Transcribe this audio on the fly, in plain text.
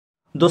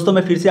दोस्तों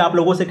मैं फिर से आप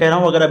लोगों से कह रहा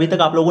हूं, अगर अभी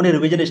तक आप लोगों ने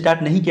रिवीजन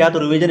स्टार्ट नहीं किया तो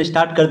रिवीजन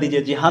स्टार्ट कर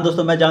दीजिए। जी हाँ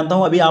दोस्तों, मैं जानता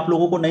हूं अभी आप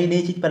लोगों को नई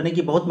नई चीज़ पढ़ने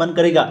की बहुत मन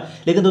करेगा,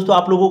 लेकिन दोस्तों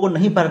आप लोगों को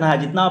नहीं पढ़ना है।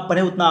 जितना आप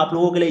पढ़ें उतना आप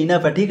लोगों के लिए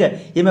इनफ है, ठीक है।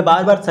 ये मैं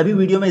बार बार सभी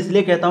वीडियो में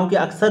इसलिए कहता हूँ कि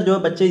अक्सर जो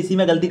बच्चे इसी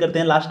में गलती करते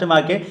हैं लास्ट में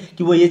आके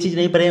कि वो ये चीज़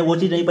नहीं पढ़े, वो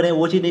चीज़ नहीं पढ़े,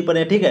 वो चीज़ नहीं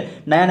पढ़े, ठीक है।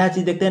 नया नया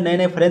चीज़ देखते हैं, नए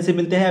नए फ्रेंड से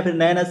मिलते हैं या फिर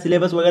नया नया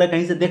सिलेबस वगैरह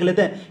कहीं से देख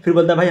लेते हैं, फिर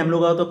बोलता है भाई हम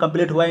लोग का तो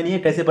कंप्लीट हुआ ही नहीं है,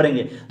 कैसे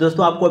पढ़ेंगे।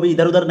 दोस्तों आपको अभी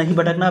इधर उधर नहीं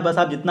भटकना है, बस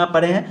आप जितना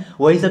पढ़े हैं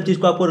वही सब चीज़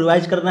को आपको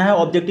रिवाइज करना है,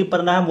 ऑब्जेक्टिव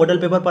पढ़ना है, मॉडल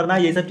पेपर पढ़ना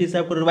है, ये सब चीज़ से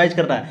आपको रिवाइज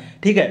करना है,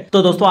 ठीक है।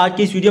 तो दोस्तों आज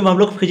की इस वीडियो में हम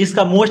लोग फिजिक्स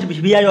का मोस्ट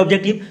वीवीआई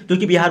ऑब्जेक्टिव, जो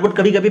कि बिहार बोर्ड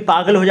कभी कभी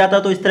पागल हो जाता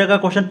है तो इस तरह का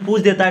क्वेश्चन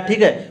पूछ देता है,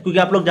 ठीक है। क्योंकि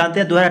आप लोग जानते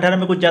हैं 2018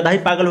 में कुछ ज्यादा ही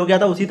पागल हो गया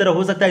था, उसी तरह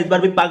हो सकता है इस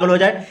बार भी पागल हो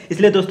जाए।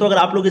 इसलिए दोस्तों अगर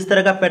आप लोग इस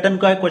तरह का पैटर्न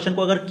का क्वेश्चन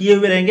को अगर किए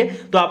हुए रहेंगे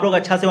तो आप लोग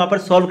अच्छा से वहां पर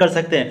सॉल्व कर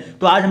सकते हैं।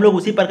 तो आज हम लोग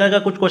उसी प्रकार का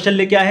कुछ क्वेश्चन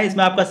लेके आए हैं।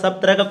 इसमें आपका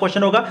सब तरह का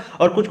क्वेश्चन होगा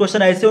और कुछ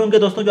क्वेश्चन ऐसे होंगे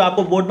दोस्तों जो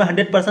आपको बोर्ड में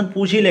 100%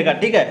 पूछ ही लेगा,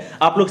 ठीक है।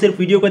 आप लोग सिर्फ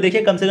वीडियो को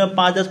देखिए, कम से कम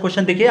 5-10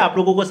 क्वेश्चन देखिए, आप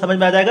लोगों को समझ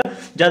में आ जाएगा।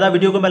 ज्यादा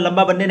वीडियो को मैं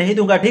लंबा बनने नहीं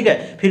दूंगा, ठीक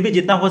है। फिर भी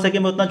जितना हो सके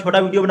मैं उतना छोटा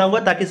वीडियो बनाऊंगा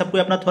ताकि सबको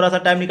अपना थोड़ा सा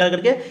टाइम निकाल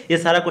करके ये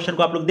सारा क्वेश्चन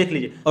को आप लोग देख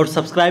लीजिए और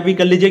सब्सक्राइब भी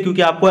कर लीजिए,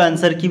 क्योंकि आपको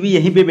आंसर की भी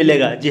यहीं पे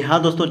मिलेगा। जी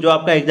हाँ दोस्तों, जो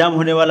आपका एग्जाम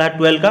होने वाला है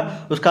 12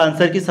 का, उसका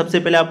आंसर की सबसे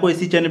पहले आपको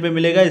इसी चैनल पे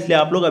मिलेगा, इसलिए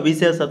आप लोग अभी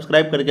से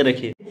सब्सक्राइब करके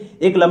रखिए।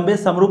 एक लंबे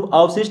समरूप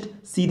अवशिष्ट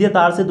सीधे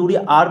तार से दूरी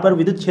r पर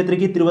विद्युत क्षेत्र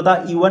की तीव्रता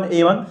E1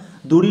 एवं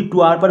दूरी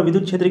 2r पर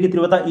विद्युत क्षेत्र की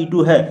तीव्रता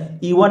E2 है।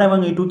 E1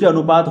 एवं E2 के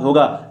अनुपात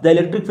होगा। The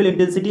electric field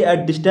intensity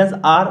at distance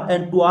r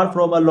and 2r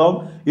from a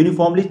long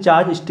uniformly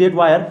charge straight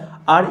wire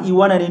are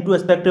E1 and E2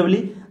 respectively,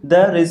 the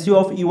ratio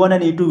of E1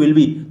 and E2 will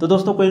be. तो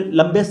दोस्तों कोई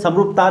लंबे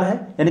समरूप तार है,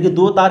 यानी कि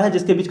दो तार है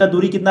जिसके बीच का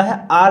दूरी कितना है,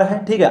 r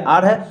है, ठीक है,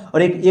 r है,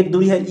 और एक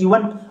दूरी है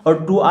E1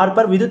 और 2r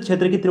पर विद्युत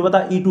क्षेत्र की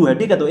तीव्रता E2 है,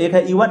 ठीक है। तो एक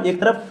है E1 एक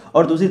तरफ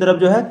और दूसरी तरफ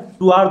जो है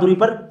 2r दूरी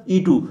पर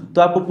E2।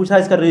 तो आपको पूछा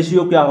इसका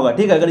रेशियो क्या होगा,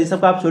 ठीक है। अगर इस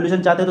सब का आप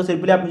सॉल्यूशन चाहते हैं तो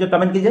सिंपली आप मुझे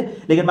कमेंट कीजिए,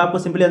 लेकिन मैं आपको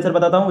सिंपली आंसर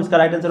बताता हूं। इसका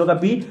राइट आंसर होगा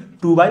B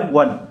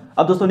 2/1।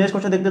 अब दोस्तों नेक्स्ट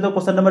क्वेश्चन देखते हैं। तो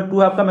क्वेश्चन नंबर 2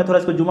 है आपका, मैं थोड़ा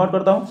इसको जूम आउट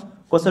करता हूं।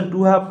 क्वेश्चन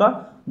 2 है आपका,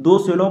 दो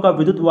सेलों का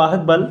विद्युत वाहक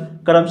बल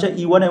क्रमशः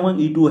E1 एवं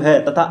E2 है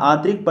तथा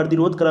आंतरिक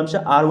प्रतिरोध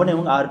क्रमशः R1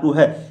 एवं R2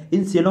 है।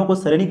 इन सेलों को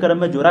श्रेणी क्रम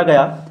में जोड़ा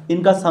गया,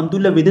 इनका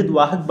समतुल्य विद्युत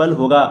वाहक बल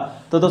होगा।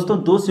 तो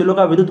दोस्तों दो सेलों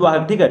का विद्युत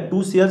वाहक, ठीक है,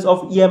 2 sales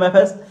of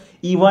EMFs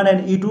E1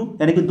 and E2,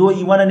 यानी कि दो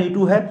E1 एंड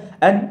E2 है,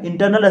 and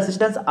internal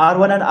resistance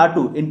R1 and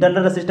R2।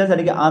 Internal resistance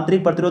यानी कि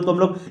आंतरिक प्रतिरोध को हम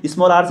लोग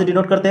स्मॉल r से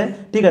डिनोट करते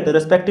हैं, ठीक है। तो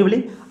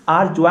respectively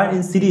are join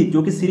in series,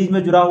 जो कि सीरीज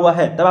में जुड़ा हुआ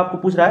है। तब आपको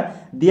पूछ रहा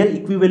है there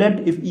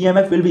equivalent if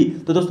EMF will be.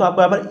 तो दोस्तों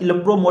आपको यहाँ पर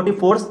इलेक्ट्रोमोटिव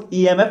फोर्स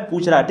EMF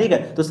पूछ रहा है, ठीक है।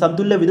 तो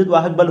समतुल्य विद्युत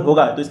वाहक बल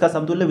होगा, तो इसका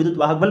समतुल्य विद्युत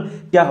वाहक बल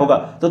क्या होगा।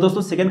 तो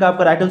दोस्तों सेकंड का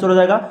आपका राइट आंसर हो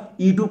जाएगा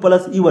E2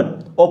 प्लस E1।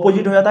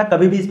 ऑपोजिट हो जाता है,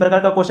 कभी भी इस प्रकार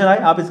का क्वेश्चन आए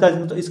आप इसका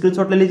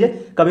स्क्रीनशॉट ले लीजिए।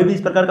 कभी भी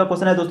इस प्रकार का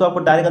क्वेश्चन है दोस्तों आपको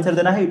डायरेक्ट आंसर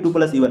देना है E2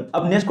 प्लस E1।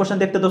 अब नेक्स्ट क्वेश्चन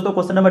देखते हैं दोस्तों।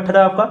 क्वेश्चन नंबर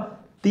 18 आपका,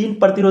 तीन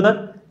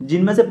प्रतिरोधक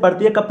जिनमें से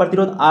प्रत्येक का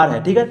प्रतिरोध R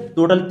है, ठीक है।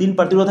 टोटल 3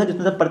 प्रतिरोध है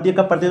जिसमें से प्रत्येक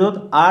का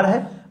प्रतिरोध R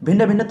है,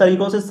 भिन्न भिन्न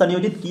तरीकों से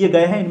संयोजित किए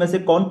गए हैं, इनमें से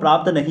कौन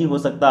प्राप्त नहीं हो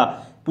सकता।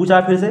 पूछा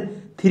फिर से,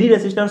 3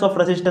 resistance of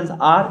resistance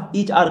R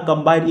each are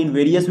combined in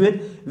various ways,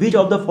 which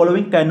of the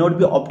following cannot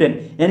be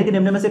obtained। यानी कि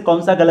निम्न में से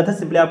कौन सा गलत है,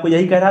 सिंपली आपको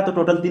यही कह रहा है। तो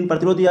टोटल 3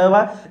 प्रतिरोध दिया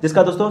हुआ है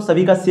जिसका दोस्तों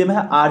सभी का सेम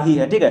है, R ही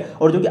है, ठीक है,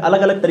 और जो कि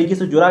अलग अलग तरीके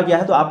से जोड़ा गया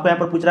है। तो आपको यहाँ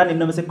पर पूछ रहा है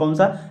निम्न में से कौन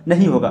सा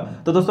नहीं होगा।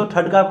 तो दोस्तों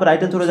थर्ड का आपका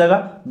राइट आंसर हो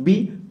जाएगा B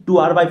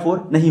 2r/4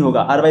 नहीं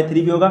होगा, r/3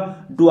 भी होगा,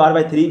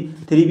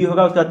 2r/3 भी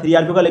होगा, उसका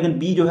 3r भी होगा, लेकिन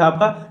B जो है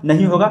आपका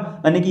नहीं होगा,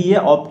 यानी कि ये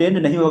ऑब्टेन्ड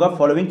नहीं होगा।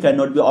 Following can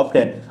not be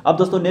obtained. अब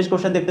दोस्तों नेक्स्ट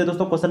क्वेश्चन देखते हैं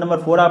दोस्तों। क्वेश्चन नंबर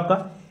 4 आपका,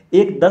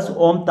 एक 10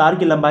 ओम तार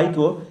की लंबाई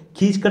को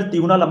खींचकर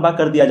तिगुना लंबा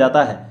कर दिया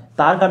जाता है,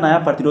 तार का नया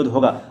प्रतिरोध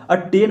होगा। अ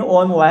 10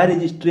 ओम wire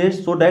is stretched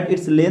so that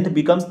its length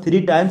becomes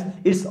 3 times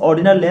it's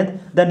ordinal length,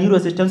 the new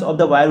resistance of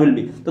the wire will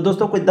be. तो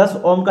दोस्तों कोई 10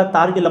 ओम का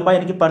तार की लंबाई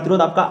यानी कि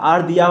प्रतिरोध आपका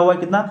R दिया हुआ है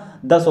कितना,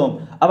 10 ओम।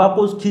 अब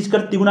आपको खींचकर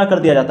तिगुना कर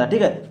दिया जाता है,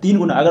 ठीक है, 3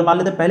 गुना। अगर मान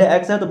लेते हैं पहले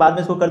x है तो बाद में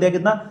इसको कर दिया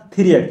कितना,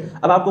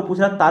 3x। अब आपको पूछ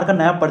रहा है तार का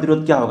नया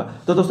प्रतिरोध क्या होगा।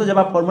 तो दोस्तों जब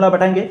आप फॉर्मूला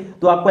बैठाएंगे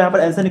तो आपको यहाँ पर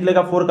आंसर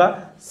निकलेगा 4 का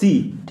C,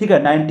 ठीक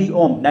है, 90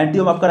 ओम। 90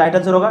 ओम आपका राइट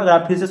आंसर होगा। अगर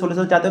आप फिर से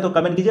सोल्यूशन चाहते हैं तो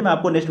कमेंट कीजिए, मैं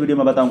आपको नेक्स्ट वीडियो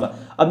में बताऊंगा।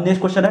 अब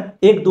नेक्स्ट क्वेश्चन है,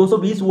 एक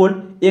 220 वोल्ट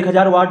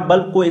 1000 वाट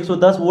बल्ब को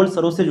 110 वोल्ट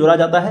स्रोत से जोड़ा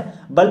जाता है,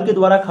 बल्ब के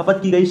द्वारा खपत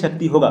की गई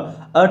शक्ति होगा।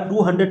 अ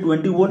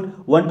 220 volt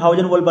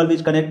 1000 volt bulb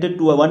is connected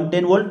to a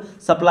 110 volt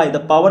supply,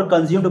 the power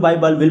consumed by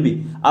bulb will be.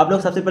 आप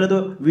लोग सबसे पहले तो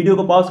वीडियो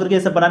को पॉज करके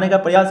ये सब बनाने का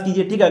प्रयास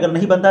कीजिए, ठीक है। अगर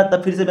नहीं बनता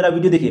तब फिर से मेरा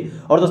वीडियो देखिए।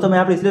 और दोस्तों मैं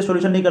यहाँ पर इसलिए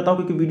सॉल्यूशन नहीं करता हूँ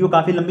क्योंकि वीडियो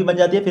काफी लंबी बन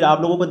जाती है, फिर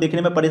आप लोगों को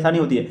देखने में परेशानी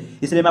होती है,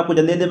 इसलिए मैं आपको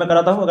जल्दी जल्दी में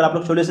कराता हूँ। अगर आप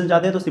लोग सॉल्यूशन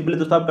चाहते हैं तो सिंपली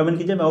दोस्तों आप कमेंट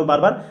कीजिए, मैं और बार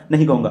बार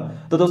नहीं कहूंगा।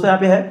 तो दोस्तों यहाँ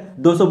पे है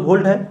 200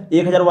 वोल्ट है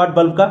 1000 वाट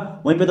बल्ब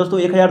का, वहीं पे दोस्तों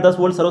 1010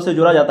 वोल्ट स्रोत से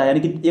जोड़ा जाता है, यानी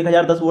कि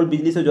 1010 वोल्ट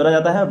बिजली से जोड़ा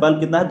जाता है। बल्ब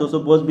कितना है, 200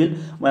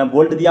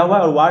 वोल्ट दिया हुआ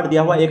है और वाट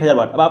दिया हुआ है 1000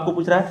 वाट। अब आपको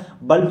पूछ रहा है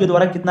बल्ब के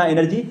द्वारा कितना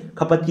एनर्जी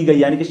खपत की गई,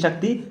 यानी कि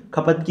शक्ति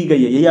खपत की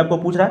गई है, यही आपको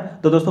पूछ रहा है।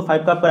 तो दोस्तों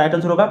 5 का आपका राइट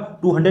आंसर होगा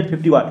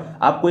 250 वाट।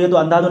 आपको ये तो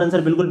अंधाधुन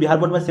आंसर बिल्कुल बिहार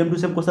बोर्ड में सेम टू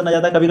सेम क्वेश्चन आ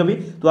जाता है कभी कभी,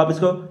 तो आप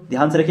इसको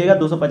ध्यान से रखिएगा।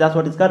 250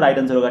 वाट इसका राइट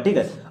आंसर होगा, ठीक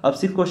है। अब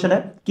 6 क्वेश्चन है,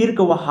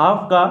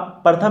 किर्चॉफ का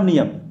प्रथम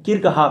नियम,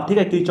 किर्चॉफ, ठीक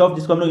है, किर्चॉफ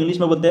जिसको हम लोग इंग्लिश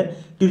में बोलते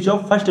हैं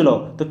किर्चॉफ फर्स्ट लॉ,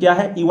 तो क्या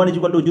है E1 =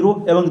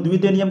 0 एवं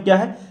द्वितीय नियम क्या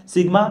है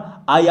सिग्मा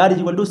IR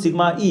 =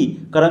 सिग्मा E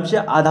क्रम से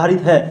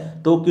आधारित है।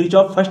 तो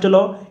किर्चॉफ फर्स्ट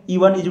लॉ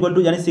E1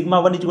 = यानी sigma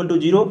 1 =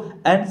 0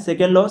 and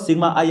second law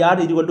sigma IR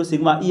 =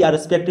 sigma E are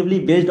respectively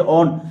based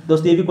on.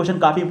 दोस्तों ये भी क्वेश्चन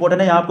काफी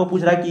इंपॉर्टेंट है, यहाँ आपको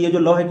पूछ रहा है कि ये जो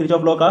लॉ है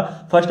किर्चॉफ लॉ का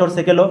फर्स्ट और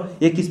सेकंड लॉ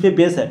ये किस पे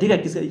बेस है, ठीक है,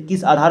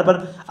 किस आधार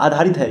पर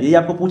आधारित है, यही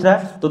आपको पूछ रहा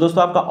है। तो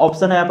दोस्तों आपका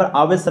ऑप्शन है यहाँ पर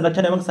आवेश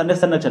संरक्षण एवं संवेग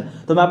संरक्षण।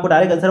 तो मैं आपको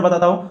डायरेक्ट आंसर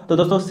बताता हूँ। तो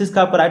दोस्तों 6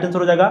 का आपका राइट आंसर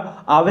हो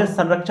जाएगा आवेश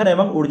संरक्षण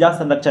एवं ऊर्जा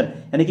संरक्षण,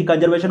 यानी कि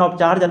conservation of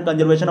charge and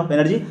conservation of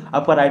energy,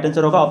 आपका राइट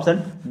आंसर होगा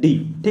ऑप्शन डी,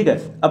 ठीक है।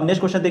 अब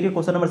नेक्स्ट क्वेश्चन देखिए,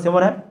 क्वेश्चन नंबर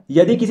 7 है,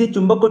 यदि किसी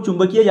चुंबक को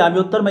चुंबकीय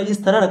याम्योत्तर में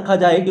इस तरह रखा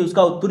जाए कि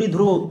उसका उत्तरी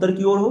ध्रुव उत्तर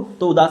की ओर हो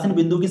तो उदासीन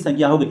बिंदु की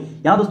संख्या होगी।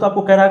 यहाँ दोस्तों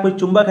आपको कह रहा है कोई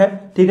चुंबक है,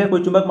 ठीक है,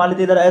 कोई चुंबक मान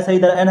लीजिए इधर ऐसा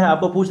इधर एन है,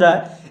 आपको पूछ रहा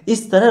है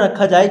इस तरह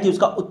रखा जाए कि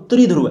उसका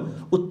उत्तरी ध्रुव,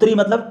 उत्तरी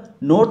मतलब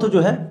नॉर्थ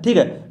जो है, ठीक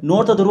है,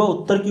 नॉर्थ ध्रुव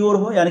उत्तर की ओर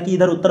हो, यानी कि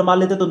इधर उत्तर मान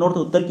लेते तो नॉर्थ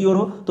उत्तर की ओर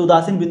हो तो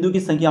उदासीन बिंदु की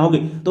संख्या होगी।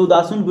 तो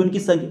उदासीन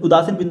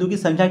बिंदु की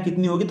संख्या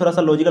कितनी होगी, थोड़ा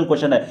सा लॉजिकल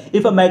क्वेश्चन है।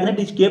 If a magnet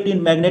is kept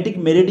in magnetic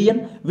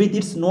meridian with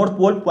its north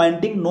pole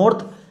Poynting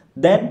north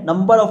then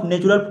number of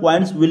natural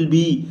points will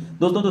be.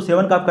 दोस्तों तो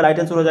 7 का आपका राइट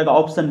आंसर हो जाएगा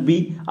ऑप्शन बी।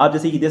 आप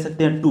जैसे कि दे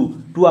सकते हैं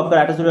 2 आपका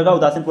राइट आंसर होगा।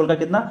 उदासीन पोल का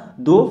कितना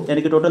 2,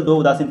 यानी कि टोटल 2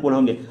 उदासीन पोल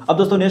होंगे। अब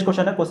दोस्तों नेक्स्ट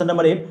क्वेश्चन है, क्वेश्चन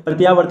नंबर 8,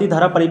 प्रत्यावर्ती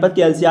धारा परिपथ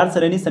के LCR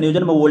श्रेणी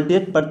संयोजन में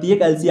वोल्टेज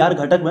प्रत्येक LCR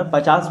घटक में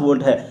 50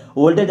 वोल्ट है।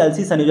 वोल्टेज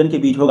LC संयोजन के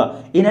बीच होगा।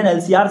 In an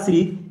LCR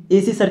series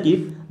AC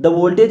circuit the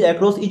voltage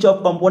across each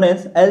of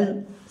components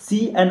C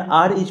and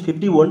R is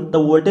 50 volt, the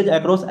voltage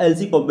across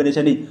LC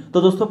combination is.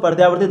 तो दोस्तों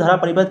प्रत्यावर्ती धारा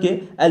परिपथ के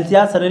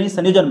LCR श्रेणी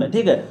संयोजन में,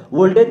 ठीक है,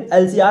 वोल्टेज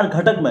LCR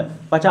घटक में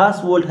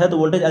 50 वोल्ट है तो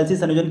वोल्टेज LC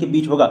संयोजन के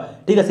बीच होगा,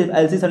 ठीक है, सिर्फ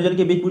LC संयोजन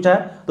के बीच पूछा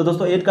है। तो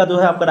दोस्तों 8 का जो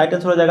है आपका राइट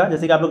आंसर हो जाएगा,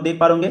 जैसे कि आप लोग देख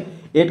पा रहे होंगे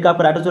 8 का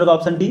आपका राइट आंसर होगा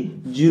ऑप्शन डी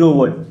 0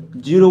 वोल्ट।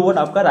 0 वोल्ट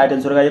आपका राइट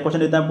आंसर होगा। ये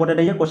क्वेश्चन इतना इंपॉर्टेंट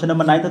है। क्वेश्चन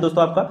नंबर 9 है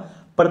दोस्तों आपका,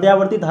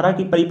 प्रत्यावर्ती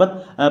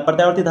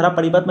धारा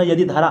परिपथ में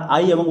यदि धारा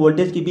I एवं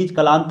वोल्टेज के बीच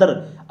कलांतर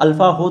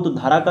अल्फा हो तो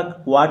धारा का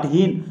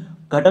वाटहीन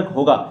घटक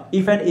होगा।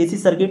 If N AC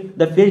circuit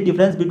the phase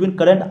difference between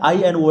current I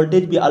end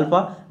voltage be alpha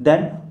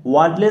then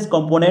wattless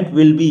component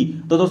will be.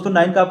 तो दोस्तों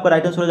 9 का आपका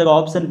राइट आंसर हो जाएगा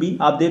ऑप्शन बी।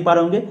 आप देख पा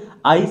रहे होंगे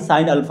I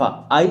sin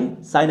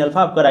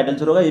अल्फा आपका राइट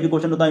आंसर होगा। ये भी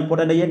क्वेश्चन उतना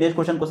इंपॉर्टेंट नहीं है। नेक्स्ट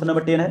क्वेश्चन, क्वेश्चन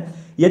नंबर 10 है,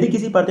 यदि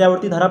किसी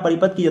प्रत्यावर्ती धारा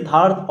परिपथ की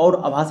यथार्थ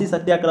और आभासी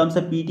शक्तियां क्रम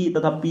से PT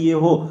तथा PA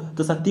हो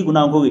तो शक्ति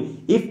गुणांक होगी।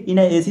 If in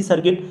A AC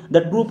circuit the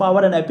true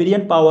power and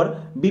अपीरियंट power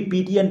B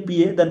PT and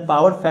PA then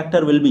power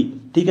factor will be,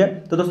 ठीक है।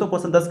 तो दोस्तों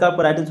क्वेश्चन 10 का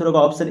आपका राइट आंसर होगा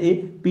ऑप्शन ए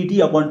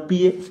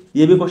PT/PA।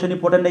 ये भी क्वेश्चन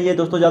इंपॉर्टेंट नहीं है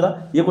दोस्तों ज्यादा।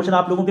 ये क्वेश्चन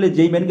आप लोगों के लिए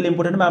जेईई मेन के लिए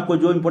इंपॉर्टेंट है। मैं आपको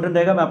जो इंपॉर्टेंट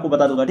रहेगा मैं आपको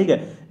बता दूंगा, ठीक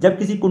है। जब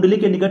किसी कुंडली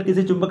के निकट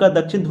किसी चुंबक का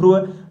दक्षिण ध्रुव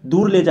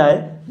दूर ले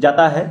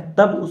जाता है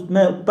तब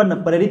उसमें उत्पन्न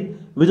प्रेरित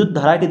विद्युत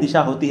धारा की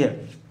दिशा होती है।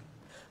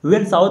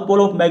 When south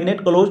pole of magnet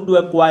close to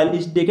a coil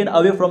is taken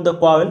away from the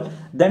coil,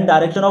 then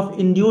direction of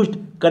induced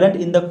current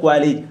in the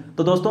coil is।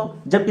 तो दोस्तों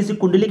जब किसी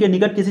कुंडली के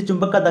निकट किसी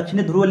चुंबक का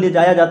दक्षिणी ध्रुव ले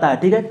जाया जाता है,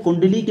 ठीक है,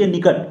 कुंडली के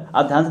निकट,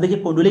 आप ध्यान से देखिए,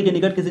 कुंडली के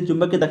निकट किसी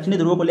चुंबक के दक्षिणी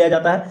ध्रुव को लिया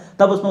जाता है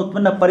तब उसमें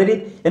उत्पन्न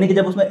प्रेरित, यानी कि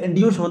जब उसमें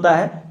इंड्यूस होता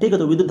है, ठीक है,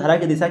 तो विद्युत धारा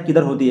की दिशा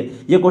किधर होती है।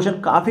 ये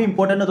क्वेश्चन काफी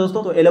इंपॉर्टेंट है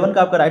दोस्तों। तो 11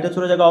 का आपका राइट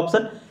आंसर हो जाएगा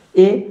ऑप्शन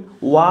ए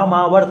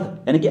वामावर्त,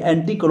 यानी कि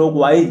एंटी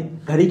क्लॉकवाइज,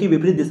 घड़ी की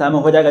विपरीत दिशा में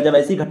हो जाएगा। जब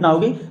ऐसी घटना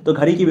होगी तो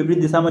घड़ी की विपरीत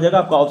दिशा में हो जाएगा।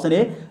 आपका ऑप्शन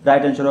ए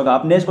राइट आंसर होगा।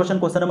 आप नेक्स्ट क्वेश्चन,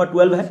 क्वेश्चन नंबर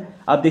 12 है,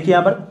 आप देखिए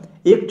यहाँ पर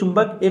एक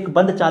चुंबक एक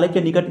बंद चालक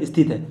के निकट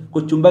स्थित है।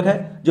 कुछ चुंबक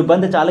है जो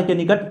बंद चालक के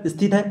निकट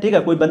स्थित है, ठीक है,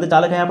 कोई बंद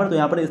चालक है यहाँ पर, तो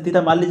यहाँ पर स्थित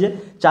है। मान लीजिए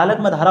चालक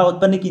में धारा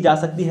उत्पन्न की जा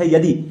सकती है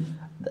यदि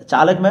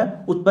चालक में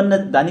उत्पन्न,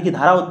 यानी कि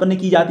धारा उत्पन्न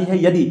की जाती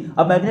है यदि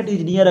a magnet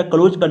is near a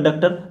close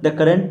conductor the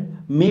current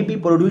may be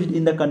produced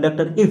in the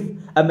conductor if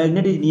a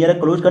magnet is near a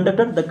closed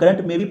conductor the current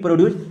may be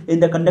produced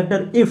in the conductor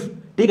if,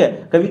 ठीक है।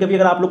 कभी कभी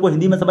अगर आप लोग को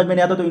हिंदी में समझ में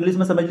नहीं आता तो इंग्लिश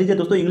में समझ लीजिए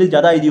दोस्तों, इंग्लिश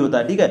ज्यादा इजी होता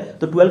है, ठीक है।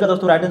 तो 12 का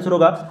दोस्तों राइट आंसर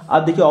होगा,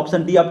 आप देखिए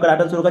ऑप्शन डी आपका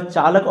राइट आंसर होगा,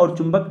 चालक और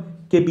चुंबक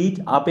के बीच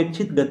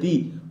अपेक्षित गति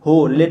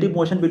हो, relative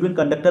motion between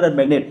conductor and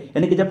magnet,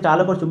 यानी कि जब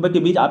चालक और चुंबक के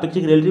बीच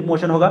अपेक्षित रिलेटिव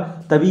मोशन होगा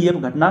तभी यह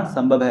घटना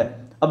संभव है।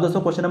 अब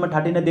दोस्तों क्वेश्चन नंबर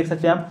 13 है, देख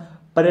सकते हैं आप,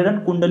 प्रेरण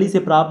कुंडली से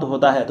प्राप्त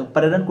होता है। तो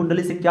प्रेरण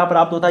कुंडली से क्या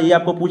प्राप्त होता है ये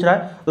आपको पूछ रहा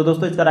है। तो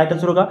दोस्तों इसका राइट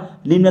आंसर होगा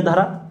निम्न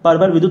धारा,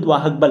 प्रबल विद्युत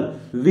वाहक बल,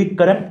 वीक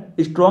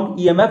करंट, स्ट्रॉन्ग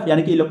EMF,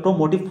 यानी कि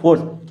इलेक्ट्रोमोटिव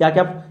फोर्स। क्या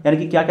क्या, यानी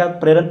कि क्या क्या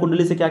प्रेरण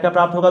कुंडली से क्या क्या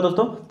प्राप्त होगा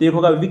दोस्तों, तो एक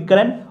होगा वीक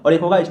करंट और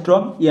एक होगा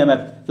स्ट्रॉन्ग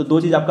EMF। तो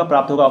दो चीज आपका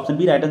प्राप्त होगा, ऑप्शन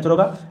बी राइट आंसर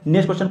होगा।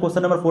 नेक्स्ट क्वेश्चन,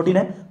 क्वेश्चन नंबर 14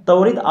 है,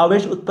 त्वरित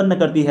आवेश उत्पन्न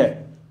करती है।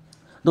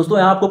 दोस्तों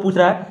यहाँ आपको पूछ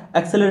रहा है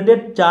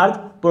एक्सेलरेटेड चार्ज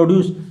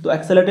प्रोड्यूस, तो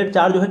एक्सेलरेटेड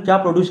चार्ज जो है क्या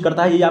प्रोड्यूस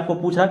करता है ये आपको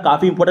पूछ रहा है।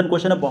 काफी इंपॉर्टेंट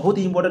क्वेश्चन है, बहुत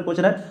ही इंपॉर्टेंट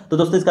क्वेश्चन है। तो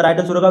दोस्तों इसका राइट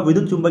आंसर होगा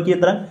विद्युत चुंबकीय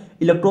तरंग,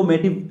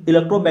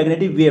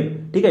 इलेक्ट्रोमैग्नेटिक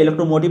वेव, ठीक है,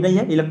 इलेक्ट्रोमोटिव नहीं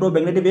है,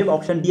 इलेक्ट्रोमैग्नेटिक वेव,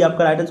 ऑप्शन डी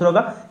आपका राइट आंसर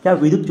होगा। क्या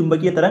विद्युत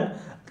चुंबकीय तरंग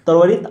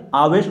त्वरित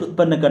आवेश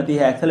उत्पन्न करती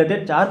है,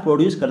 एक्सेलरेटेड चार्ज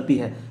प्रोड्यूस करती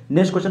है।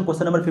 नेक्स्ट क्वेश्चन,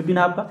 क्वेश्चन नंबर 15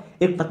 है आपका,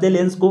 एक पतले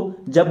लेंस को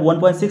जब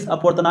 1.6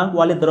 अपवर्तनांक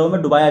वाले द्रव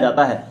में डुबाया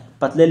जाता है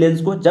पतले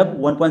लेंस को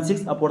जब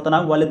 1.6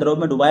 अपवर्तनांक वाले द्रव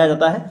में डुबाया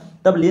जाता है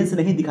तब लेंस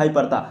नहीं दिखाई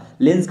पड़ता।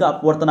 लेंस का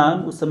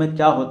अपवर्तनांक उस समय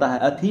क्या होता है?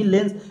 A thin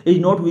lens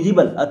is not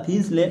visible. A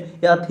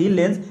thin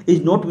lens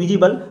is not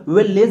visible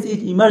when lens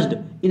is emerged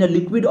in a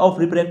liquid of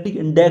refractive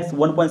index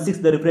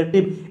 1.6 the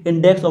refractive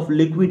index of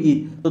liquid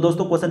is. तो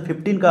दोस्तों क्वेश्चन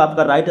 15 का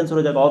आपका राइट आंसर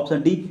हो जाएगा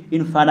option D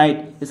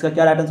infinite. इसका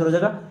क्या right answer हो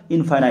जाएगा?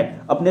 इनफाइनाइट।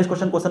 अब नेक्स्ट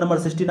क्वेश्चन नंबर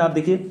 16 आप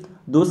देखिए,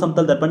 दो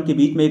समतल दर्पण के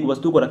बीच में एक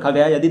वस्तु को रखा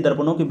गया, यदि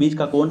दर्पणों के बीच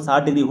का कोण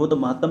 60 डिग्री हो तो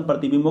महत्तम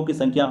प्रतिबिंबों की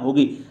संख्या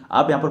होगी।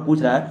 आप यहां पर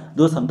पूछ रहा है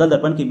दो समतल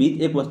दर्पण के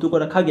बीच एक वस्तु को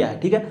रखा गया है,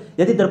 ठीक है,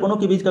 यदि दर्पणों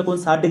के बीच का कोण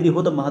 60 डिग्री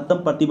हो तो महत्तम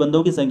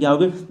प्रतिबंधों की संख्या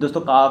होगी।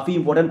 दोस्तों काफी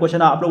इंपॉर्टेंट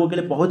क्वेश्चन है आप लोगों के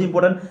लिए, बहुत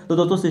इंपॉर्टेंट। तो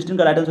दोस्तों 16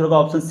 का राइट आंसर होगा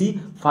ऑप्शन सी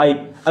 5।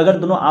 अगर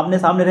दोनों आमने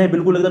सामने रहे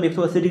बिल्कुल एकदम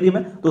 180 डिग्री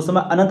में तो उस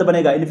समय अनंत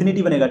बनेगा,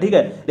 इन्फिनिटी बनेगा, ठीक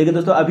है। लेकिन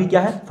दोस्तों अभी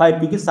क्या है 5,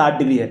 क्योंकि 60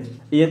 डिग्री है।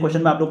 ये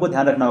क्वेश्चन में आप लोग को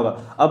ध्यान रखना होगा।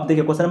 अब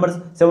देखिए क्वेश्चन नंबर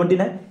 17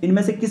 है,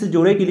 इनमें से किस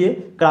जोड़े के लिए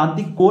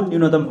क्रांतिक कोण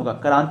न्यूनतम होगा?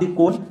 क्रांतिक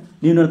कोण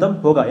न्यूनतम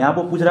होगा। यहां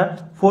पर पूछ रहा है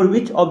for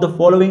which of the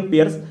following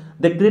pairs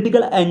the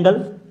critical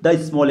angle the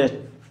smallest.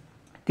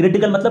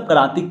 Critical मतलब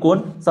क्रांतिक कोण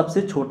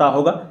सबसे छोटा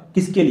होगा,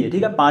 किसके लिए?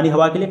 ठीक है, पानी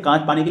हवा के लिए,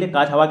 कांच पानी के लिए,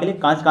 कांच हवा के लिए,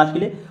 कांच कांच के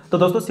लिए। तो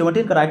दोस्तों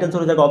 17 का राइट आंसर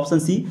हो जाएगा ऑप्शन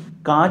सी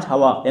कांच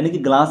हवा, यानी कि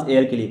ग्लास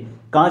एयर के लिए।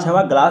 कांच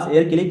हवा ग्लास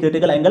एयर के लिए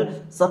क्रिटिकल एंगल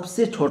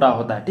सबसे छोटा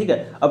होता है, ठीक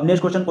है। अब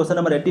नेक्स्ट क्वेश्चन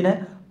नंबर 18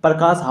 है,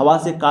 प्रकाश हवा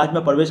से कांच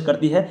में प्रवेश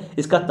करती है,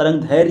 इसका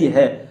तरंग दैर्घ्य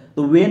है।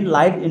 तो when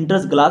light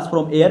इंटर्स glass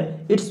from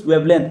air it's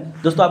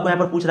wavelength. दोस्तों आपको यहाँ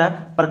पर पूछ रहा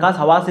है प्रकाश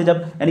हवा से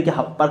जब, यानी कि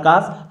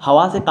प्रकाश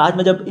हवा से कांच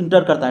में जब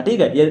इंटर करता है, ठीक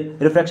है, ये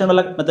रिफ्रैक्शन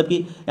वाला मतलब कि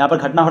यहाँ पर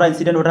घटना हो रहा है,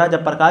 इंसिडेंट हो रहा है।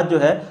 जब प्रकाश जो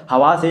है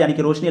हवा से, यानी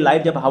कि रोशनी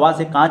लाइट जब हवा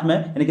से कांच में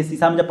यानी कि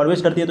शीशा में जब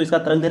प्रवेश करती है तो इसका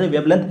तरंग दैर्घ्य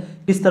वेवलेंथ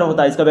किस तरह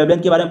होता है? इसका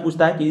वेवलेंथ के बारे में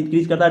पूछता है कि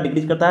इंक्रीज करता है,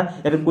 डिक्रीज करता है,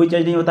 या फिर कोई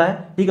चेंज नहीं होता है,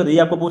 ठीक है। तो ये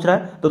आपको पूछ रहा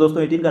है। तो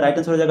दोस्तों 18 का राइट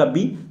आंसर हो जाएगा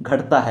बी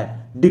घटता है,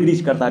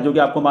 डिक्रीज करता है, जो कि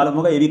आपको मालूम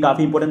होगा। ये भी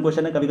काफी इंपॉर्टेंट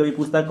क्वेश्चन है, कभी कभी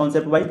पूछता है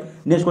कॉन्सेप्ट वाइज।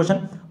 नेक्स्ट क्वेश्चन,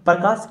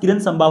 प्रकाश किरण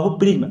संबाहु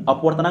प्रिज्म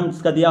अपवर्तनांक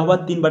जिसका दिया हुआ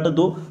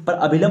 3/2 पर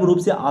अभिलंब रूप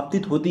से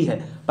आपतित होती है।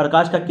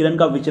 प्रकाश का किरण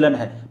का विचलन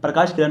है,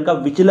 प्रकाश किरण का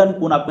विचलन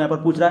कोण आपको यहाँ पर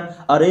पूछ रहा है।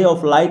 अ ray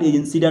of light is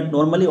incident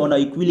normally on a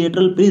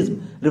equilateral prism,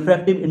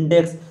 refractive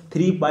index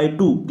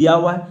 3/2 दिया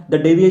हुआ है। The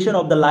deviation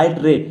of the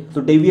light रे,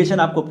 तो डेविएशन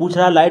आपको पूछ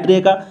रहा है लाइट रे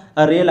का।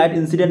 रे लाइट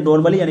इंसिडेंट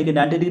नॉर्मली यानी कि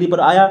 90 डिग्री पर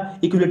आया,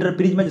 इक्विलेटरल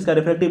प्रिज्म में जिसका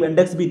रिफ्रैक्टिव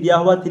इंडेक्स भी दिया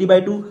हुआ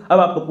 3/2। अब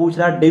आपको पूछ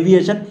रहा है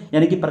डेविएशन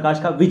यानी कि प्रकाश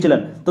का विचलन।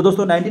 तो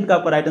दोस्तों 19 का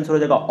आपका राइट आंसर हो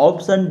जाएगा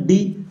ऑप्शन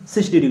डी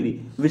 60 डिग्री।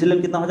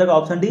 विचलन कितना हो जाएगा?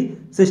 Option D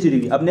 60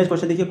 degree. अब नेक्स्ट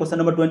क्वेश्चन देखिए question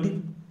number 20,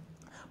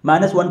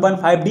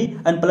 -1.5D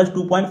and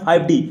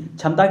 +2.5D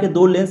क्षमता के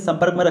दो लेंस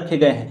संपर्क में रखे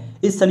गए हैं,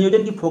 इस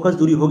संयोजन की फोकस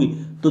दूरी होगी।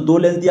 तो दो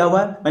लेंस दिया हुआ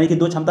है, यानी कि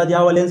दो क्षमता दिया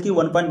हुआ लेंस की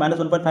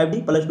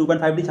 -1.5D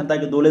 +2.5D क्षमता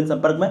के दो लेंस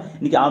संपर्क में,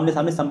 यानी कि आमने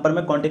सामने संपर्क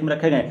में कॉन्टेक्ट में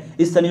रखे गए,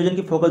 इस संयोजन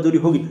की फोकस दूरी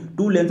होगी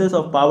 2 लेंसेज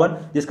ऑफ पावर,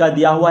 जिसका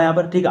दिया हुआ है यहाँ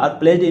पर, ठीक है, are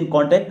placed in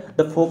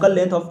contact, the focal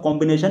length of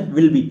combination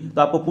will be.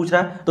 तो आपको पूछ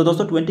रहा है। तो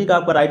दोस्तों 20 का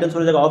आपका राइट आंसर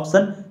हो जाएगा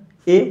ऑप्शन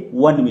ए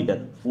 1 मीटर।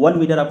 1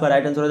 मीटर आपका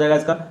राइट आंसर हो जाएगा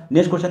इसका।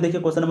 नेक्स्ट क्वेश्चन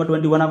देखिए क्वेश्चन नंबर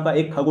 21 आपका,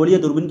 एक खगोलीय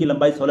दूरबीन की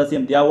लंबाई 16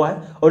 cm दिया हुआ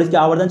है और इसकी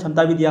आवर्धन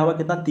क्षमता भी दिया हुआ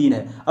कितना 3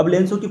 है। अब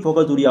लेंसों की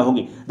फोकस दूरियां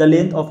होगी। The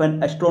length of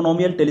N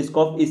astronomical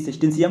telescope is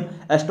 16 cm।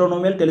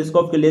 Astronomical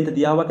telescope की लेंथ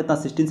दिया हुआ कितना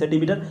 16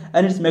 centimetre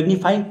and it's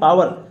magnifying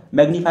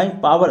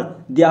power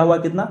दिया हुआ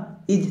कितना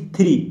इज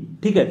 3,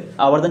 ठीक है।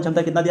 आवर्धन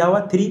क्षमता कितना दिया हुआ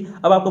 3।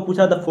 अब आपको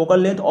पूछा the focal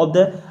length of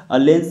the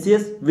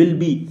lenses will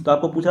be, तो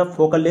आपको पूछा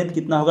फोकल लेंथ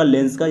कितना होगा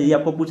लेंस का, ये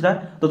आपको पूछ रहा है।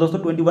 तो दोस्तों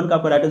 21 का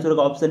आपका राइट आंसर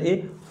होगा option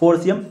A 4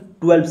 cm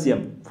 12 cm।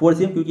 4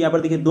 cm क्योंकि यहाँ पर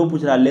देखिए दो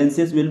पूछ रहा है,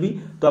 लेंसेस विल बी,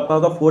 तो आपका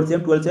होगा 4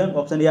 cm 12 cm,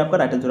 ऑप्शन ए आपका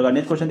राइट आंसर होगा।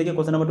 नेक्स्ट क्वेश्चन देखिए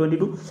क्वेश्चन नंबर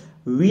 22,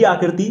 वी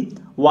आकृति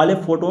वाले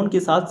फोटोन के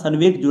साथ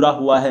संवेग जुड़ा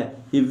हुआ है,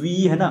 ये वी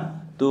है ना,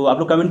 तो आप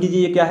लोग कमेंट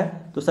कीजिए ये क्या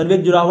है। तो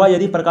संवेग जुड़ा हुआ,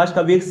 यदि प्रकाश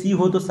का वेग c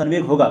हो तो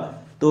संवेग होगा,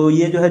 तो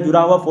ये जो है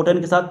जुड़ा हुआ फोटोन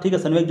के साथ, ठीक है,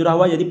 संवेग जुड़ा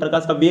हुआ, यदि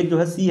प्रकाश का वेग जो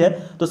है c है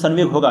तो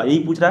संवेग होगा, यही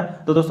पूछ रहा है।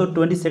 तो दोस्तों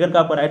 22 का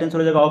आपका राइट आंसर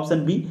हो जाएगा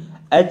option B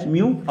h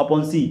mu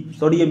upon c,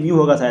 sorry ये म्यू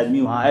होगा शायद,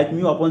 म्यू, हाँ, h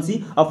mu upon c।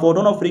 A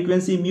photon of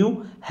frequency mu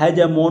has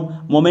a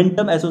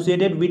momentum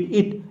associated with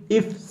it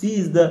if c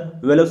is the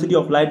velocity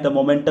of light the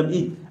momentum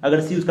is.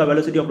 अगर c उसका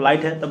velocity of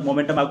light है तब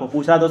momentum आपको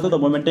पूछ रहा है दोस्तों, तो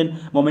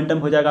मोमेंटम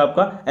हो जाएगा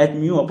आपका h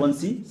mu upon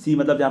c, c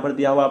मतलब यहाँ पर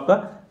दिया हुआ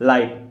आपका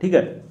लाइट, ठीक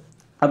है।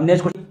 अब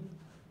नेक्स्ट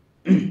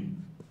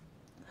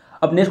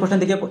क्वेश्चन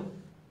देखिए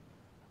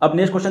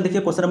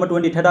क्वेश्चन नंबर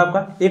 23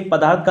 आपका, एक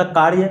पदार्थ का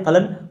कार्य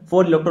फलन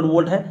 4 इलेक्ट्रॉन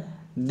वोल्ट है,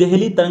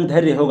 देहली तरंग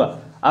दैर्घ्य होगा।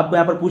 आपको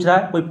यहाँ पर पूछ रहा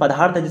है कोई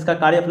पदार्थ है जिसका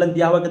कार्य फलन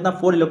दिया हुआ कितना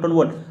 4 इलेक्ट्रॉन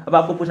वोल्ट। अब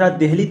आपको पूछ रहा है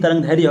देहली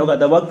तरंग दैर्घ्य होगा,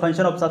 the work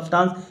function of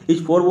substance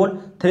is 4 volt,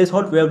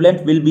 threshold wavelength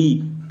will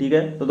be, ठीक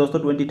है। तो दोस्तों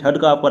 23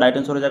 का आपका राइट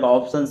आंसर हो जाएगा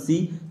ऑप्शन सी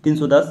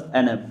 310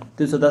 nm।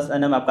 310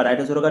 nm आपका राइट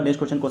आंसर होगा। नेक्स्ट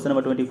क्वेश्चन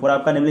नंबर 24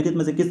 आपका, निम्नलिखित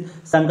में से किस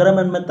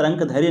संक्रमण में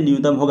तरंग दैर्घ्य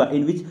न्यूनतम होगा,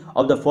 इन which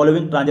of the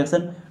following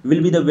transaction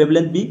will be the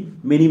wavelength B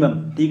minimum,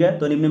 ठीक है।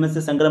 तो निम्न में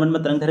से संक्रमण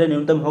में तरंग दैर्घ्य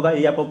न्यूनतम होगा,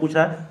 ये आपको पूछ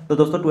रहा है। तो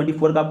दोस्तों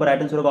 24 का आपका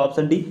राइट आंसर होगा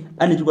option D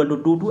n =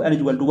 2 to n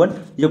 = 1।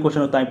 ये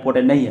क्वेश्चन उतना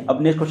इंपॉर्टेंट नहीं है।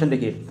 अब नेक्स्ट क्वेश्चन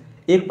देखिए,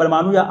 एक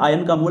परमाणु या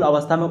आयन का मूल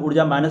अवस्था में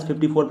ऊर्जा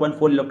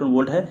 -54.4 इलेक्ट्रॉन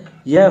वोल्ट है,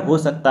 यह हो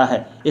सकता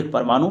है। एक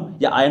परमाणु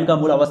या आयन का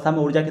मूल अवस्था में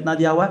ऊर्जा कितना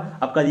दिया हुआ है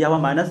आपका, दिया हुआ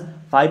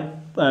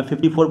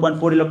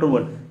 -54.4 इलेक्ट्रॉन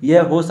वोल्ट,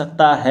 यह हो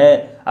सकता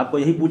है। आपको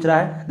यही पूछ रहा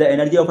है। The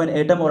energy of an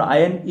atom और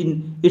ion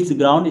in its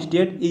ground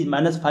state is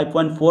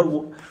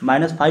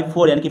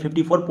 -5.4 यानी कि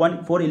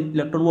 54.4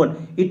 इलेक्ट्रॉन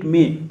वोल्ट इट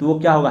में, तो वो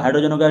क्या होगा,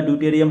 हाइड्रोजन होगा,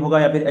 ड्यूटेरियम होगा,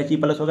 या फिर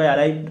He+ होगा, या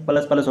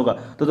Li++ होगा।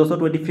 तो दोस्तों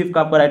 25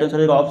 का आपका राइट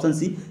आंसर होगा ऑप्शन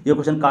सी। ये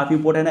क्वेश्चन काफी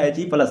इंपॉर्टेंट है,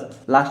 He+,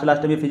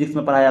 लास्ट में फिजिक्स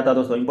में पढ़ाया जाता है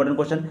दोस्तों, इंपॉर्टेंट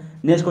क्वेश्चन।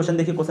 नेक्स्ट क्वेश्चन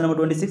देखिए, क्वेश्चन नंबर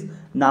 26,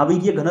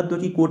 नाभिकीय घनत्व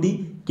की कोटि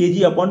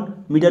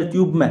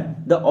kg/m³ में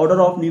the order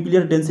of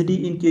nuclear density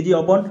in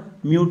kg/μ³।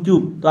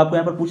 तो आपको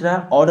यहाँ पर पूछ रहा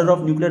है order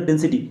of nuclear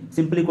density,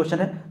 simply question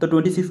है। तो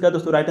 26 का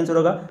दोस्तों राइट आंसर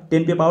होगा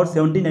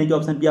 10⁻17 यानी कि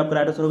ऑप्शन बी आपका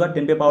राइट आंसर होगा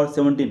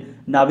 10⁻17।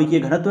 नाभिकीय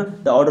घनत्व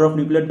the order of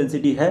nuclear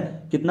density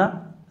है कितना,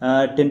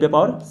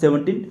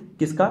 10⁻17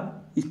 किसका,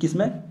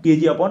 किसमें,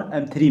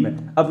 kg/m³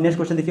 में। अब नेक्स्ट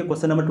क्वेश्चन देखिए,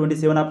 क्वेश्चन नंबर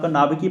 27 आपका,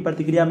 नाभिकीय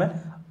प्रतिक्रिया में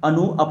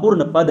अणु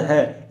अपूर्ण पद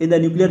है in the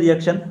nuclear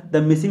reaction the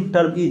missing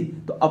term is.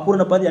 तो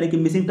अपूर्ण पद यानी कि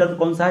मिसिंग टर्म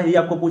कौन सा है, ये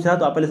आपको पूछ रहा है।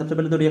 तो आप पहले सबसे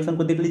पहले तो रिएक्शन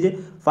को देख लीजिए,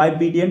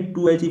 5B10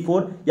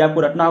 2He4, ये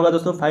आपको रटना होगा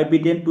दोस्तों,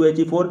 5B10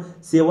 2He4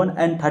 7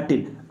 and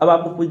 13। अब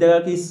आपको पूछ देगा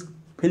कि इस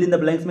फिल इन द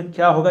ब्लैंक्स में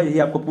क्या होगा, यही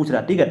आपको पूछ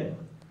रहा है, ठीक है।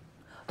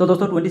 तो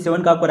दोस्तों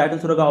 27 का आपका राइट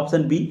आंसर होगा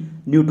ऑप्शन बी,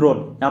 न्यूट्रॉन।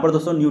 यहाँ पर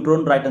दोस्तों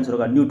न्यूट्रॉन राइट आंसर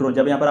होगा, न्यूट्रॉन।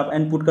 जब यहाँ पर आप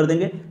एन पुट कर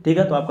देंगे, ठीक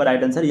है, तो आपका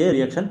राइट आंसर ये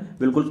रिएक्शन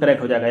बिल्कुल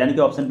करेक्ट हो जाएगा, यानी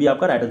कि ऑप्शन बी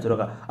आपका राइट आंसर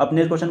होगा। अब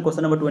नेक्स्ट क्वेश्चन,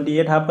 क्वेश्चन नंबर 28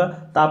 है आपका,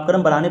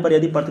 तापक्रम बढ़ाने पर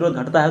यदि प्रतिरोध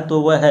घटता है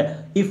तो वह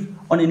है if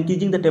on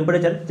increasing the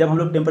temperature, जब हम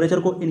लोग टेम्परेचर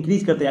को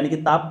इंक्रीज करते हैं यानी कि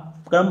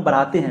तापक्रम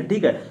बढ़ाते हैं,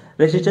 ठीक है,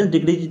 resistance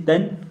decrease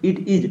then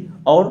it is,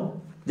 और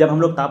जब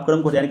हम लोग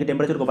तापक्रम को यानी कि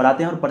टेम्परेचर को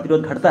बढ़ाते हैं और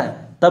प्रतिरोध घटता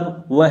है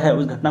तब वह है,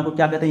 उस घटना को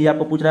क्या कहते हैं, ये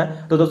आपको पूछ रहा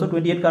है। तो दोस्तों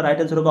 28 का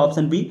राइट आंसर होगा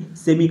ऑप्शन बी,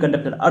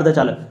 सेमीकंडक्टर,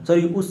 अर्धचालक।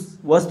 सॉरी, उस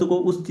वस्तु को,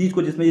 उस चीज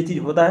को जिसमें ये चीज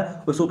होता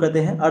है उसको कहते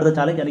हैं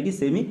अर्धचालक यानी कि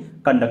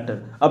सेमीकंडक्टर।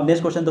 अब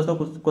नेक्स्ट क्वेश्चन दोस्तों,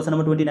 क्वेश्चन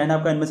नंबर 29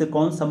 आपका, इनमें से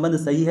कौन संबंध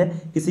सही है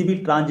किसी भी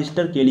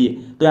ट्रांजिस्टर के लिए।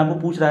 तो यहाँ आपको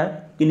पूछ रहा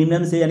है कि निम्न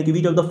में से यानी कि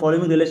which of the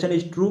following relation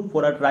is true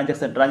for a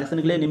transaction,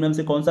 transaction के लिए निम्न में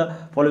से कौन सा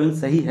फॉलोइंग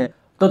सही है।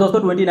 तो दोस्तों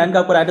 29 का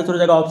आपका राइट आंसर हो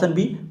जाएगा option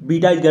B,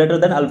 beta is greater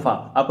than alpha.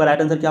 आपका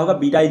राइट आंसर क्या होगा,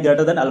 beta is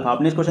greater than alpha.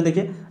 Next question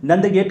देखिए,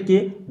 नंद गेट के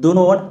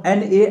दोनों ओर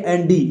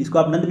NaND, इसको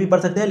आप नंद भी पढ़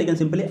सकते हैं लेकिन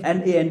सिंपली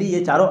NaND, ये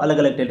चारों अलग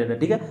अलग लेटर है,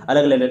 ठीक है,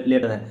 अलग अलग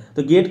लेटर है।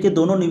 तो गेट के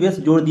दोनों निवेश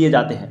जोड़ दिए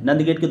जाते हैं,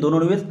 नंद गेट के दोनों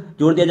निवेश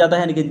जोड़ दिया जाता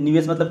है, यानी कि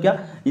निवेश मतलब क्या,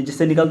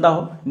 जिससे निकलता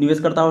हो, निवेश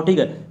करता हो, ठीक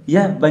है,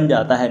 यह बन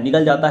जाता है,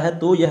 निकल जाता है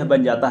तो यह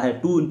बन जाता है।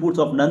 To inputs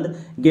of Nand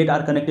gate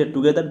are connected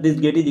together, this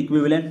gate is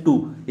equivalent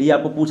to, ये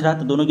आपको पूछ रहा है।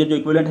 तो दोनों गेट जो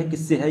इक्विवेलेंट है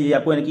किससे है, ये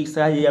आपको यानी कि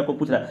किसका है, ये आपको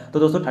पूछ रहा है। तो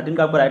दोस्तों 13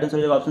 का आपका राइट आंसर हो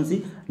जाएगा option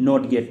C,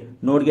 note gate,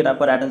 note gate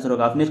आपका राइट आंसर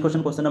होगा। नेक्स्ट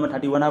क्वेश्चन, क्वेश्चन नंबर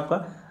 31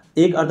 आपका,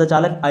 एक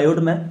अर्धचालक आयोड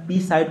में पी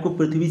साइड को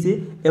पृथ्वी से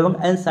एवं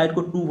एन साइड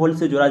को 2 वोल्ट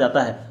से जोड़ा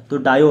जाता है। तो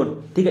डायोड,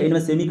 ठीक है, इनमें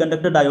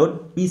semiconductor diode,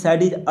 P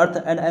side is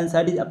earth and N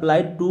side is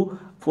applied to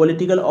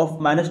political of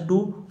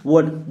 -2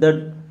 volt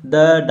the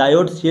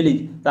diode shell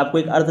is. तो आपको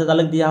एक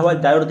अर्धचालक दिया हुआ,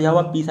 डायोड दिया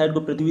हुआ, पी साइड को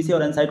पृथ्वी से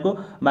और एन साइड को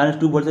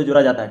 -2 वोल्ट से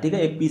जोड़ा जाता है, ठीक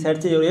है, एक पी साइड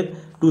से और एक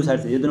 2 साइड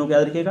से, ये दोनों को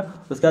याद रखिएगा।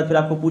 उसके बाद फिर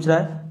आपको पूछ रहा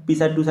है पी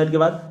साइड 2 साइड के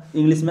बाद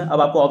इंग्लिश में,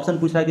 अब आपको ऑप्शन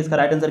पूछ रहा है कि इसका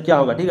राइट आंसर क्या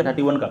होगा, ठीक है,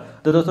 31 का।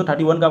 तो दोस्तों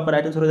 31 का आपका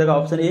राइट आंसर हो जाएगा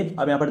ऑप्शन ए।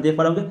 अब यहाँ पर देख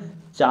पा रहे होंगे,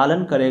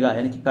 चालन करेगा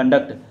यानी कि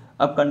कंडक्ट,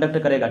 अब कंडक्ट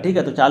करेगा, ठीक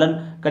है, तो चालन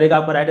करेगा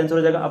आपका राइट आंसर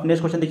हो जाएगा। अब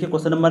नेक्स्ट क्वेश्चन देखिए,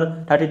 क्वेश्चन नंबर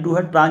 32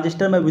 है,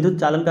 ट्रांजिस्टर में विद्युत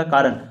चालन का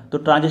कारण। तो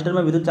ट्रांजिस्टर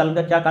में विद्युत चालन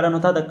का क्या कारण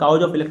होता है, the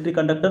cows of electric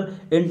conductor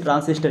in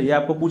transistor, ये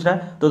आपको पूछ रहा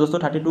है। तो दोस्तों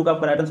 32 का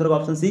आपका राइट आंसर होगा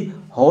ऑप्शन सी,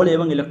 होल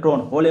एवं इलेक्ट्रॉन,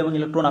 होल एवं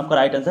इलेक्ट्रॉन आपका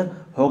राइट आंसर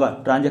होगा,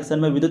 ट्रांजैक्शन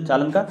में विद्युत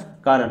चालन का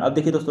कारण। अब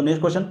देखिए दोस्तों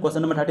नेक्स्ट क्वेश्चन,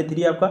 क्वेश्चन नंबर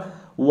 33 आपका,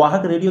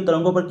 वाहक रेडियो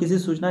तरंगों पर किसी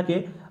सूचना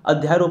के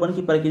अध्यारोपण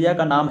की प्रक्रिया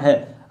का नाम है।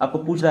 आपको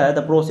पूछ रहा है the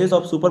process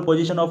of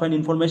superposition of an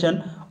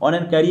information on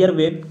an carrier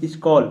wave is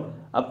called,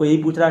 आपको यही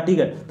पूछ रहा है, ठीक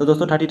है। तो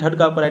दोस्तों 33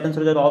 का आपका राइट आंसर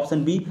हो जाएगा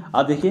ऑप्शन बी,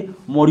 आप देखिए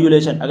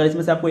मॉड्यूलेशन। अगर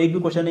इसमें से आपको एक भी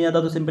क्वेश्चन नहीं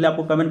आता तो सिंपली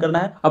आपको कमेंट करना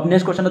है। अब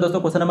नेक्स्ट क्वेश्चन है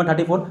दोस्तों, क्वेश्चन नंबर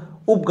 34,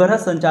 उपग्रह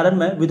संचारण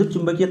में विद्युत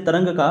चुंबकीय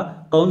तरंग का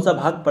कौन सा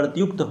भाग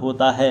प्रत्युक्त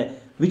होता है,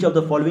 which of the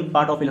following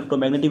part of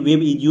electromagnetic wave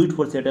is used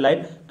for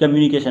satellite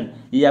communication,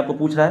 ये आपको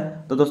पूछ रहा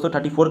है। तो दोस्तों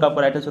 34 का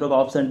आपका राइट आंसर होगा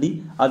ऑप्शन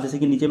डी, आप जैसे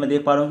कि नीचे में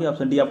देख पा रहे होंगे,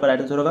 ऑप्शन डी आपका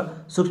राइट आंसर होगा,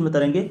 सूक्ष्म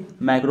तरंगे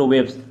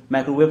माइक्रोवेव्स,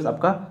 माइक्रोवेव्स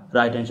आपका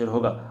राइट आंसर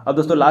होगा। अब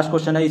दोस्तों लास्ट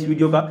क्वेश्चन है इस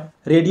वीडियो का,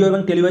 रेडियो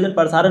एवं टेलीविजन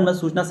प्रसारण में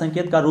सूचना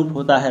संकेत का रूप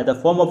होता है, the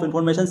form of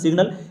information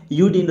signal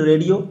used in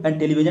radio and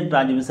television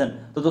transmission.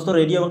 तो दोस्तों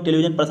रेडियो एवं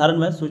टेलीविजन प्रसारण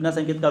में सूचना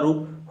संकेत का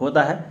रूप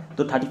होता है।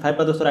 तो 35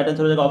 का दोस्तों राइट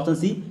आंसर हो जाएगा ऑप्शन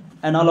सी,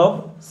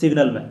 एनालॉग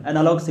सिग्नल में,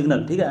 एनालॉग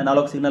सिग्नल, ठीक है,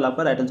 एनालॉग सिग्नल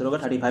आपका राइट आंसर होगा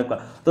 35 का।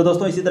 तो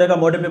दोस्तों इसी तरह का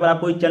मॉडल पेपर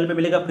आपको इस चैनल पे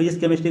मिलेगा, फिजिक्स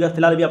केमिस्ट्री का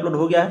फिलहाल भी अपलोड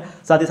हो गया है,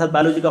 साथ ही साथ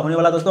बायोलॉजी का होने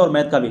वाला दोस्तों और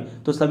मैथ का भी,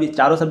 तो सभी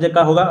चारों सब्जेक्ट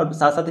का होगा और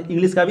साथ साथ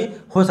इंग्लिश का भी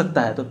हो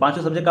सकता है। तो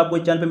पांचों सब्जेक्ट का आपको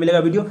इस चैनल पे मिलेगा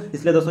वीडियो,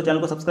 इसलिए दोस्तों चैनल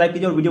को सब्सक्राइब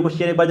कीजिए और वीडियो को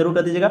शेयर एक बार जरूर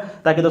कर दीजिएगा,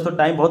 ताकि दोस्तों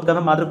टाइम बहुत कम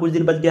है, मात्र कुछ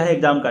दिन बच गया है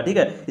एग्जाम का, ठीक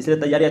है, इसलिए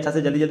तैयारी अच्छा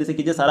से जल्दी से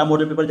कीजिए, सारा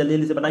मॉडल पेपर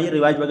जल्दी से बनाइए,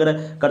 रिवाइज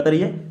वगैरह करते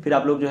रहिए, फिर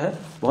आप लोग जो है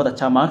बहुत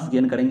अच्छा मार्क्स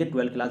गेन करेंगे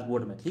 12th क्लास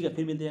बोर्ड में, ठीक है।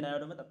 फिर मिलते हैं नए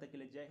वीडियो में, तब तक के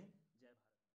लिए जय हिंद।